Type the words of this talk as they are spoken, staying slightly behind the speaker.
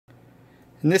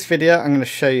In this video I'm going to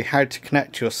show you how to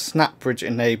connect your Snapbridge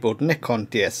enabled Nikon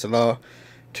DSLR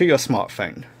to your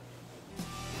smartphone.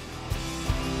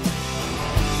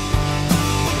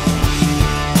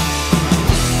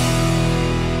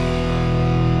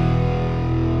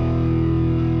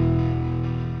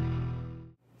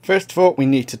 First of all, we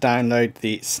need to download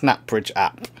the Snapbridge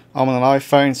app. I'm on an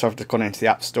iPhone, so I've just gone into the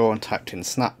App Store and typed in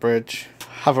Snapbridge.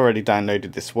 I have already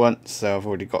downloaded this once, so I've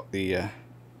already got the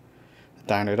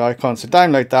download icon. So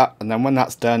download that, and then when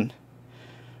that's done,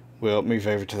 we'll move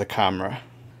over to the camera.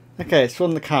 Okay, so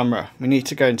on the camera, we need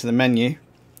to go into the menu. You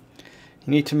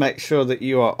need to make sure that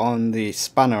you are on the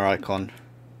spanner icon,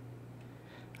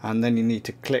 and then you need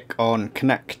to click on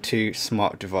Connect to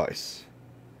Smart Device.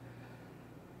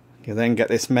 You'll then get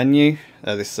this menu,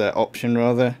 this option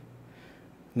rather,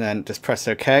 and then just press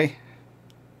OK.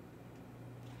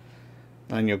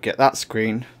 And you'll get that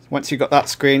screen. Once you've got that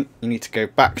screen, you need to go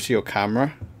back to your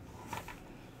camera.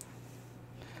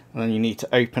 And then you need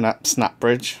to open up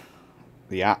Snapbridge,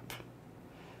 the app.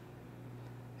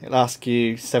 It'll ask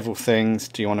you several things.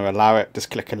 Do you want to allow it?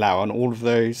 Just click allow on all of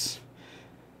those.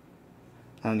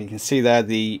 And you can see there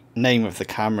the name of the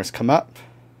camera has come up.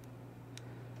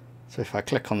 So if I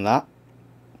click on that,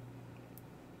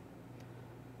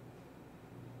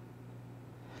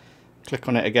 click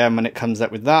on it again when it comes up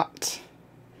with that,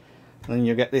 and then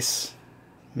you'll get this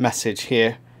message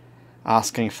here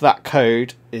asking if that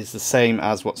code is the same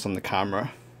as what's on the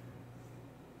camera,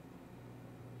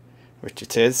 which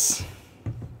it is.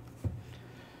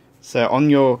 So on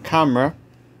your camera,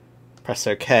 press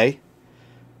OK,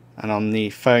 and on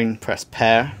the phone, press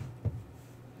pair.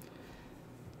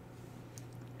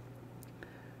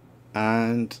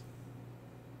 And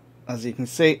as you can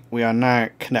see, we are now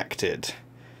connected,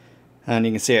 and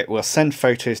you can see it will send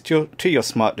photos to your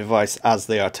smart device as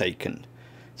they are taken.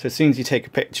 So as soon as you take a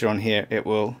picture on here, it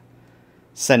will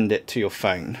send it to your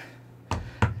phone.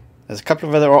 There's a couple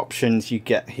of other options you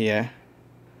get here.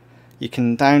 You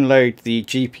can download the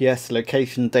GPS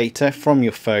location data from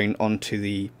your phone onto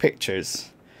the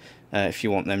pictures if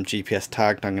you want them GPS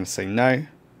tagged. I'm going to say no.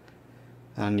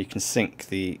 And you can sync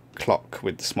the clock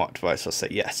with the smart device. I'll say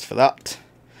yes for that.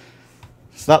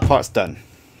 So that part's done.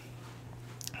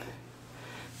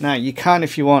 Now you can,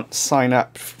 if you want, sign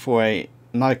up for a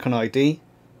Nikon ID.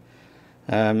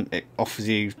 It offers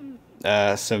you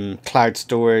some cloud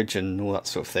storage and all that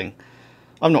sort of thing.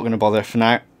 I'm not going to bother for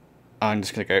now. I'm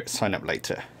just going to go sign up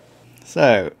later.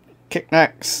 So click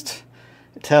next.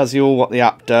 It tells you all what the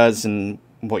app does and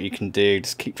what you can do.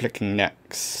 Just keep clicking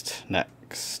next,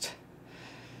 next.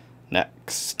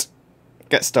 Next,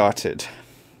 get started.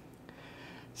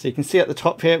 So you can see at the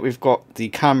top here we've got the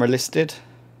camera listed.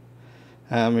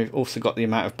 We've also got the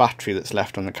amount of battery that's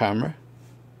left on the camera.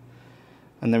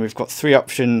 And then we've got three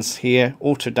options here: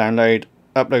 auto download,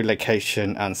 upload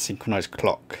location, and synchronize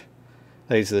clock.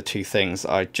 Those are the two things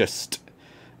I just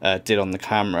did on the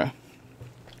camera.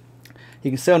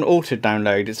 You can see on auto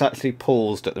download it's actually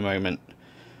paused at the moment.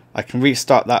 I can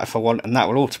restart that if I want, and that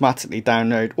will automatically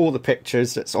download all the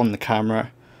pictures that's on the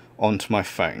camera onto my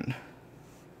phone.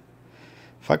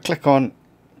 If I click on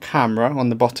camera on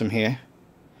the bottom here,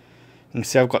 you can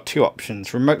see I've got two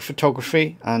options: remote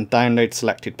photography and download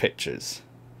selected pictures.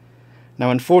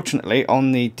 Now unfortunately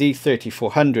on the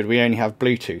D3400 we only have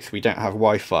Bluetooth, we don't have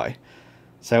Wi-Fi.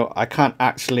 So I can't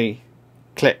actually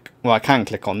click, well I can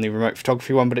click on the remote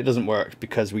photography one, but it doesn't work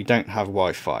because we don't have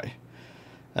Wi-Fi.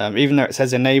 Even though it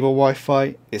says enable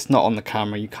Wi-Fi, it's not on the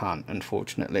camera, you can't,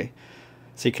 unfortunately.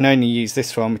 So you can only use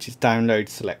this one, which is download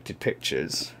selected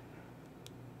pictures.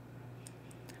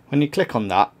 When you click on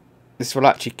that, this will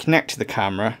actually connect to the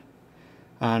camera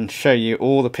and show you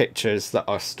all the pictures that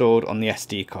are stored on the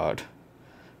SD card.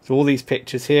 So all these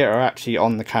pictures here are actually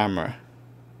on the camera.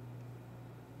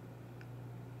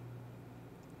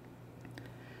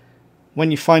 When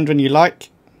you find one you like,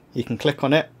 you can click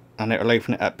on it and it will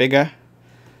open it up bigger.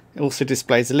 It also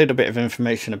displays a little bit of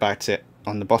information about it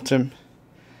on the bottom,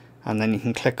 and then you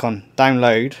can click on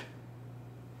download,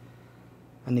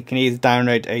 and you can either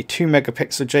download a 2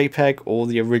 megapixel JPEG or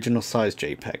the original size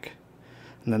JPEG,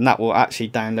 and then that will actually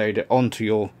download it onto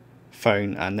your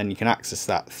phone, and then you can access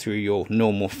that through your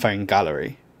normal phone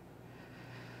gallery.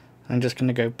 I'm just going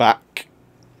to go back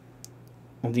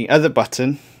on the other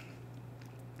button.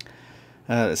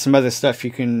 Some other stuff: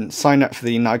 you can sign up for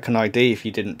the Nikon ID if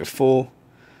you didn't before.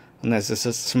 And there's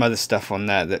just some other stuff on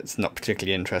there that's not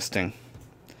particularly interesting.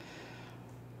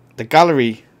 The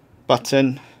gallery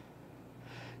button,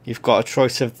 you've got a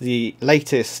choice of the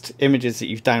latest images that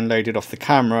you've downloaded off the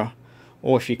camera,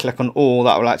 or if you click on all,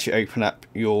 that will actually open up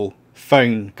your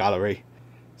phone gallery.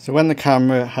 So when the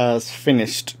camera has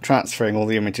finished transferring all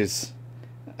the images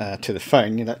to the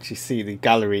phone, you'll actually see the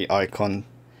gallery icon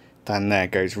down there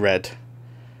goes red,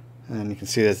 and you can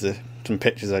see there's some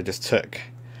pictures I just took.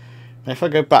 Now if I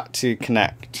go back to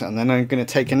connect, and then I'm going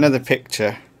to take another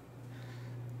picture,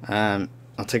 I'll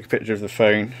take a picture of the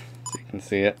phone so you can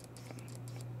see it.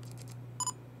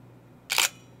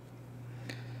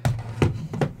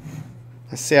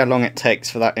 Let's see how long it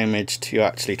takes for that image to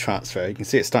actually transfer. You can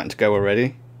see it's starting to go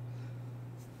already.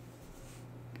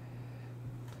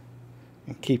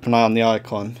 And keep an eye on the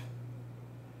icon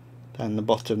down the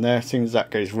bottom there. As soon as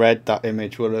that goes red, that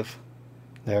image will have,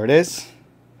 there it is.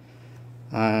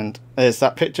 And there's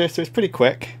that picture. So it's pretty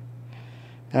quick.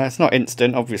 It's not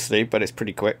instant obviously, but it's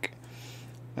pretty quick.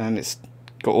 And it's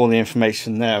got all the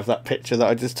information there of that picture that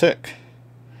I just took.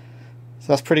 So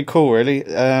that's pretty cool really.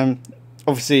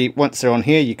 Obviously once they're on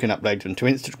here you can upload them to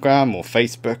Instagram or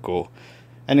Facebook or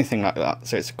anything like that.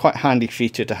 So it's a quite handy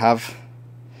feature to have.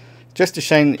 Just a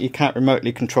shame that you can't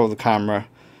remotely control the camera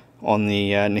on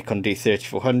the Nikon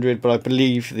D3400, but I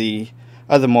believe the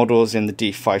other models in the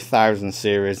D5000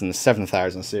 series and the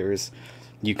 7000 series,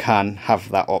 you can have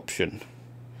that option.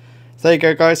 So there you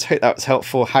go guys, hope that was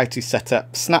helpful, how to set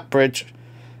up Snapbridge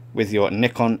with your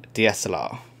Nikon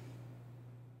DSLR.